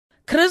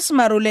Chris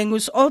Maruleng, who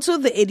is also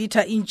the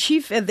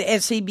editor-in-chief at the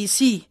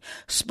SABC,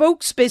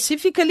 spoke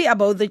specifically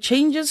about the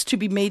changes to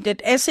be made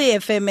at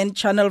SAFM and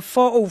Channel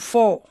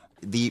 404.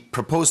 The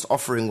proposed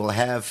offering will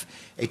have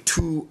a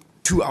two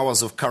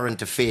hours of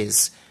current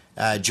affairs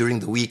during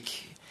the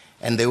week,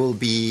 and there will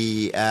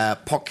be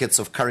pockets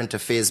of current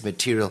affairs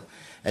material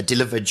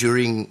delivered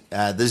during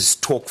this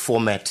talk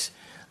format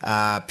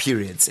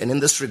periods. And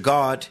in this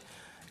regard,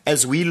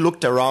 as we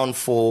looked around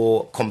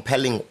for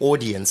compelling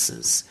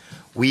audiences,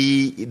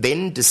 we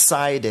then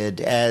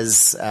decided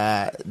as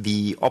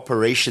the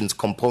operations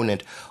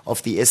component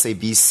of the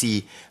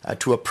SABC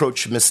to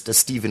approach Mr.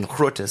 Stephen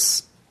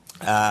Grootes,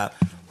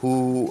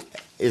 who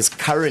is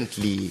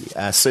currently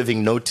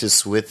serving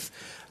notice with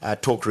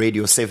Talk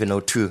Radio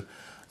 702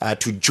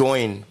 to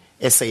join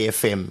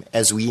SAFM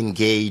as we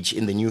engage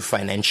in the new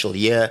financial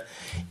year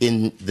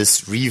in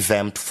this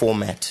revamped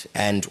format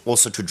and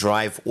also to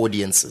drive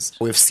audiences.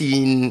 We've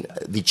seen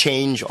the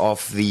change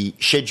of the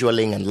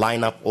scheduling and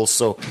lineup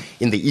also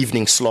in the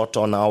evening slot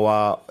on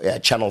our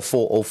Channel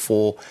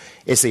 404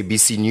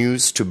 SABC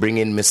News to bring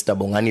in Mr.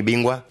 Bongani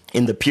Bingwa.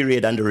 In the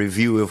period under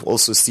review, we've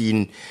also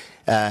seen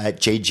Mr.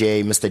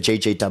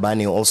 JJ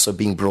Tabane also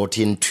being brought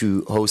in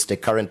to host a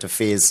current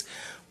affairs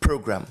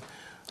program.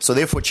 So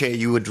therefore, Chair,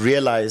 you would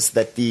realize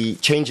that the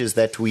changes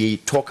that we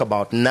talk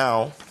about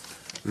now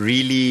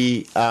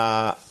really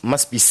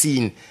must be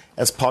seen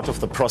as part of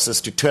the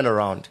process to turn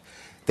around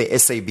the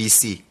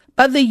SABC.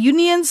 But the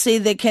unions say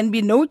there can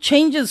be no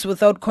changes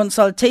without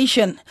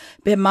consultation.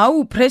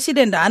 BEMAU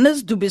President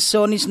Hannes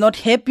Dubisson is not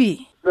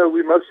happy. No,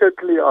 we most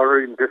certainly are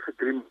in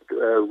disagreement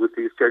with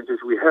these changes.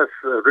 We have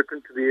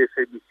written to the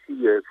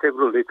SABC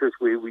several letters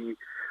where we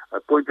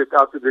pointed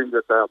out to them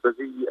that they are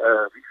busy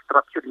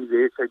restructuring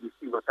the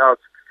SABC without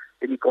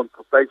any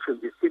consultation.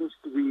 There seems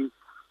to be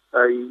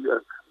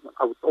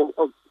I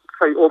would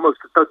say almost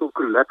a total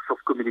collapse of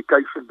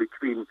communication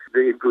between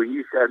the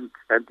employees and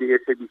the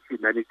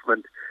SABC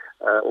management.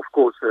 Of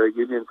course,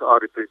 unions are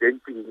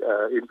representing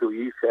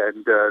employees,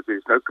 and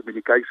there's no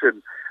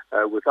communication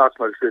with us,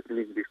 most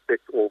certainly in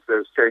respect of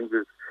those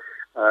changes.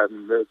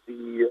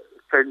 The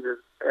changes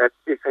at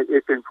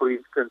SAFM, for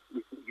instance,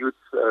 is a huge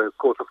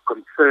cause of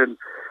concern.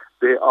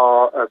 There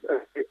are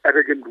an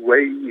arrogant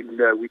way in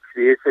which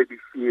the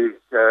SABC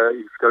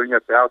is going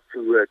about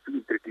to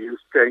introduce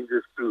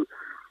changes to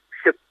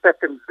shift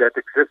patterns that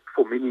exist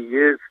for many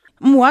years.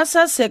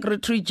 Mwasa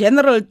Secretary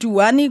General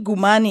Tuani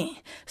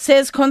Gumani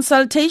says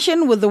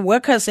consultation with the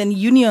workers and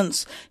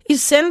unions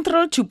is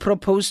central to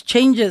proposed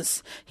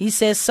changes. He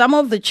says some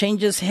of the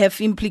changes have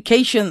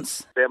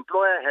implications. The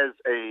employer has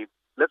a,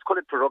 let's call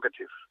it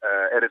prerogative,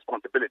 a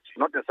responsibility,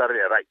 not necessarily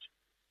a right,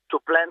 to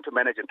plan, to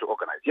manage, and to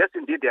organize. Yes,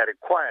 indeed, they are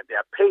required, they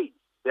are paid,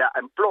 they are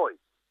employed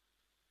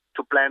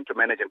to plan, to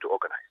manage, and to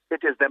organize.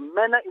 It is the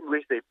manner in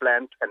which they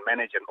plan and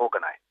manage and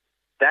organize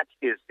that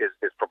is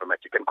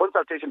problematic. And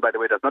consultation, by the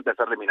way, does not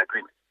necessarily mean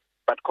agreement.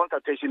 But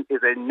consultation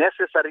is a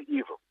necessary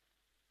evil,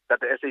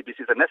 that the SABC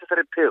is a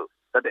necessary pill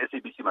that the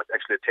SABC must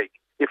actually take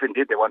if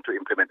indeed they want to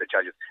implement the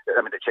changes they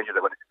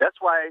want.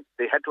 That's why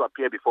they had to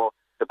appear before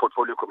the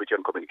Portfolio Committee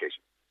on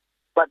Communication.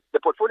 But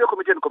the Portfolio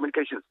Committee on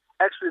Communications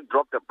actually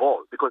dropped the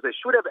ball because they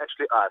should have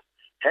actually asked,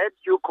 had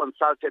you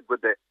consulted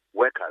with the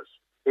workers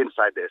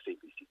inside the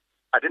SABC?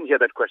 I didn't hear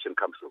that question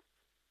come through.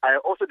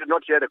 I also did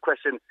not hear the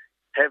question,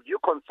 have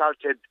you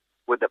consulted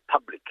with the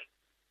public?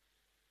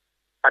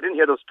 I didn't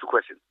hear those two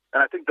questions.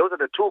 And I think those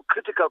are the two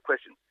critical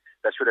questions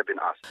that should have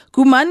been asked.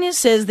 Gumani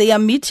says they are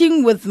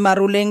meeting with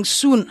Maruleng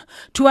soon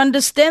to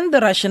understand the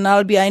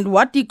rationale behind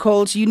what he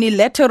calls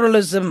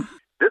unilateralism.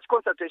 This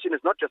consultation is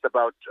not just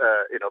about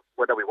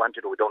whether we want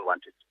it or we don't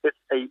want it. It's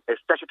a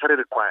statutory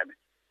requirement.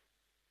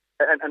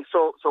 And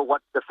so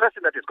what the first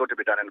thing that is going to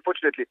be done, and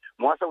unfortunately,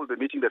 Mwasa will be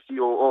meeting the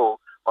COO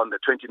on the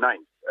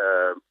 29th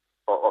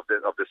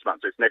of this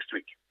month, so it's next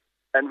week.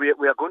 And we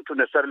are going to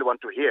necessarily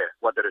want to hear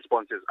what the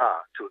responses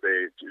are to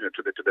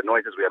the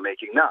noises we are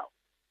making now.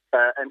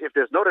 And if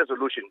there's no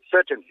resolution,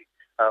 certainly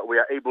we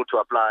are able to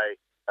apply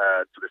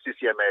to the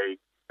CCMA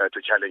to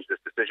challenge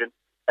this decision.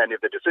 And if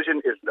the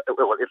decision is,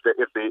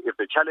 if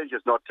the challenge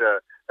is not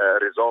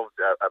resolved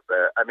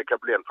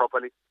amicably and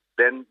properly,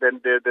 then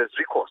there's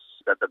recourse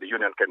that the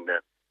union can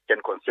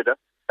consider,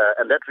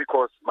 and that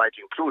recourse might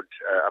include,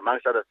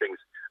 amongst other things,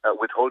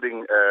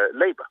 withholding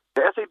labor.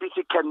 The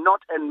SABC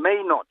cannot and may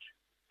not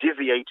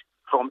deviate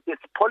from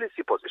its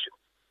policy position,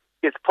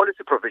 its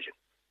policy provision.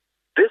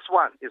 This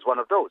one is one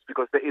of those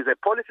because there is a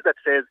policy that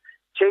says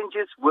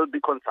changes will be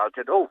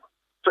consulted over.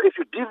 So if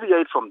you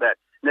deviate from that,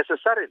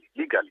 necessarily,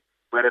 legally,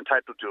 we're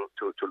entitled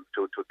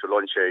to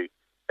launch a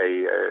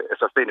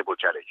sustainable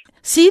challenge.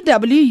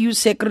 CWU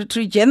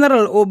Secretary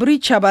General Aubrey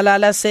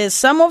Chabalala says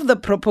some of the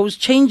proposed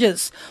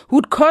changes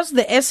would cost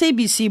the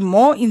SABC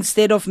more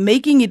instead of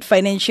making it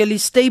financially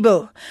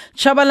stable.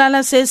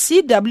 Chabalala says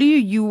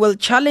CWU will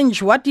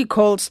challenge what he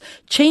calls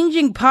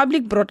changing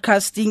public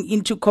broadcasting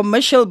into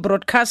commercial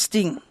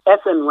broadcasting. As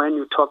and when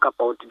you talk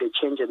about the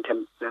change in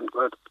terms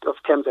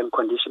and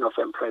conditions of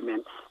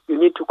employment, you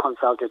need to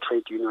consult the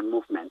trade union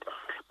movement.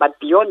 But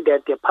beyond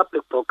that, the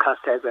public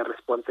broadcaster has a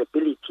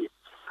responsibility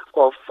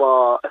of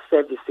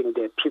servicing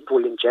the people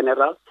in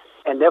general,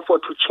 and therefore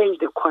to change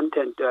the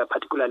content,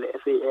 particularly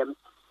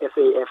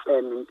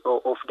SAFM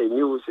of the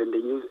news and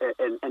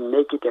and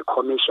make it a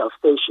commercial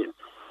station,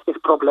 is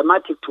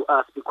problematic to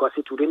us because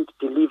it wouldn't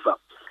deliver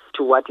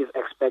to what is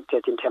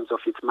expected in terms of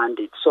its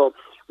mandate. So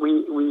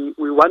we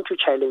want to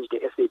challenge the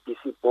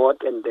SABC board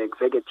and the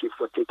executive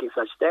for taking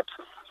such steps.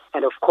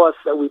 And of course,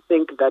 we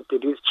think that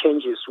these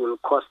changes will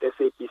cost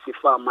SABC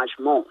far much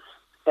more,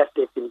 as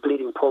they've been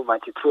bleeding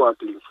poverty throughout.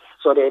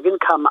 So they even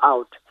come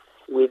out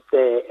with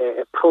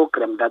a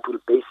program that will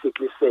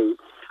basically say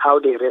how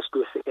they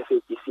rescue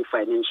SABC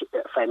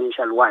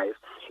financial-wise.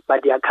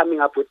 But they are coming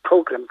up with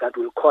programs that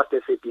will cost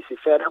SABC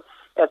further,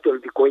 as they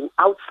will be going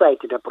outside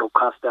the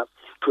broadcaster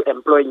to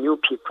employ new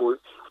people,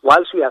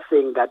 whilst we are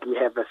saying that we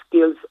have a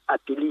skills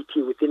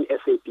ability within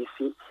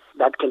SABC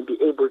that can be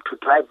able to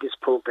drive this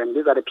program.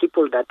 These are the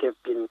people that have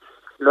been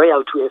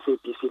loyal to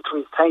SABC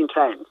through trying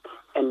times,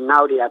 and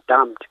now they are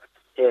dumped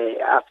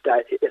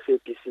after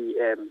SABC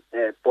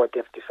board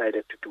have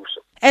decided to do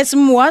so. As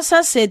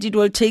Mwasa said, it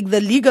will take the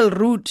legal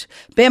route.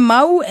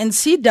 BEMAU and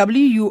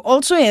CWU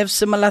also have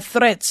similar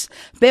threats.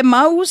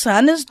 BEMAU's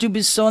Hannes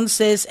Dubison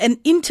says an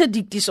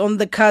interdict is on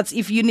the cards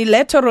if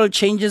unilateral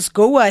changes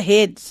go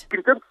ahead.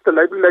 In terms of the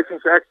Labour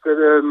Relations Act,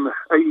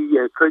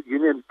 a trade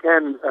union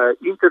can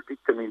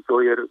interdict an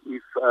employer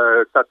if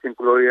such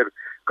employer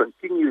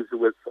continues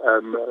with a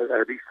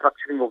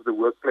restructuring of the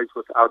workplace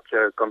without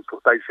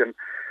consultation.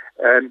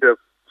 And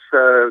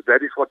so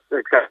that is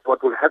exactly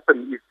what will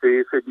happen if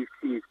the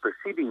SABC is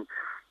proceeding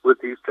with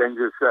these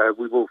changes.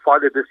 We will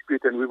file a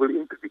dispute and we will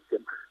interdict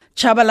them.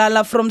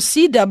 Chabalala from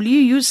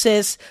CWU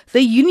says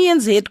the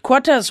union's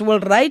headquarters will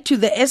write to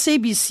the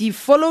SABC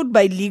followed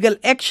by legal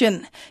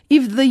action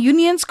if the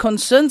union's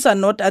concerns are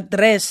not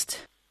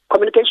addressed.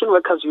 Communication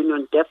Workers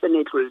Union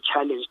definitely will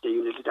challenge the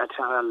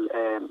unilateral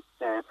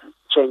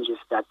changes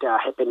that are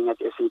happening at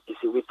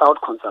SABC without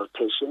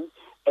consultation.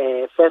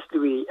 Firstly,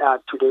 we are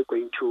today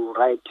going to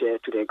write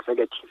to the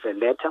executive a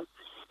letter.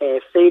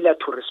 Failure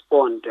to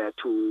respond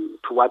to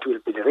what we'll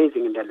be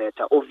raising in the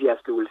letter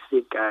obviously will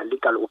seek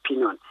legal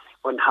opinion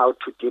on how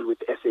to deal with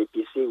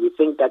SABC. We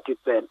think that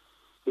it's an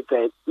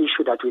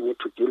issue that we need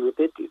to deal with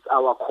it. It's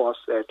our course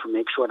to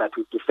make sure that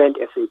we defend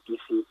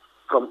SABC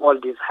from all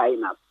these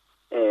hyenas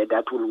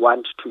that will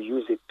want to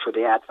use it to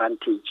their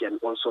advantage and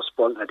also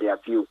sponsor their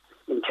view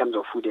in terms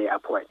of who they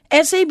appoint.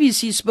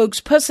 SABC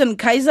spokesperson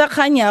Kaiser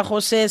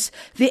Khanyago says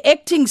the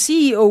acting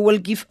CEO will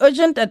give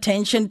urgent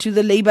attention to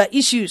the labour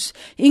issues,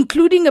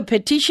 including a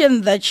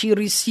petition that she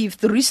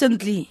received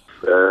recently.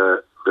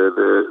 The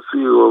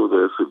CEO of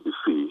the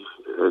SABC,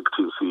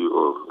 acting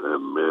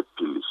CEO, Mayor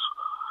Pilis,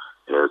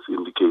 has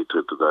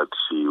indicated that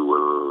she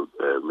will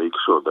make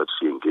sure that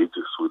she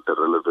engages with the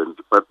relevant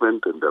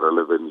department and the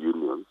relevant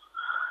unions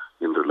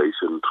in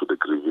relation to the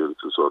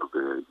grievances or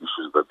the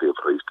issues that they've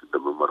raised in the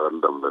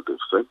memorandum that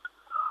they've sent.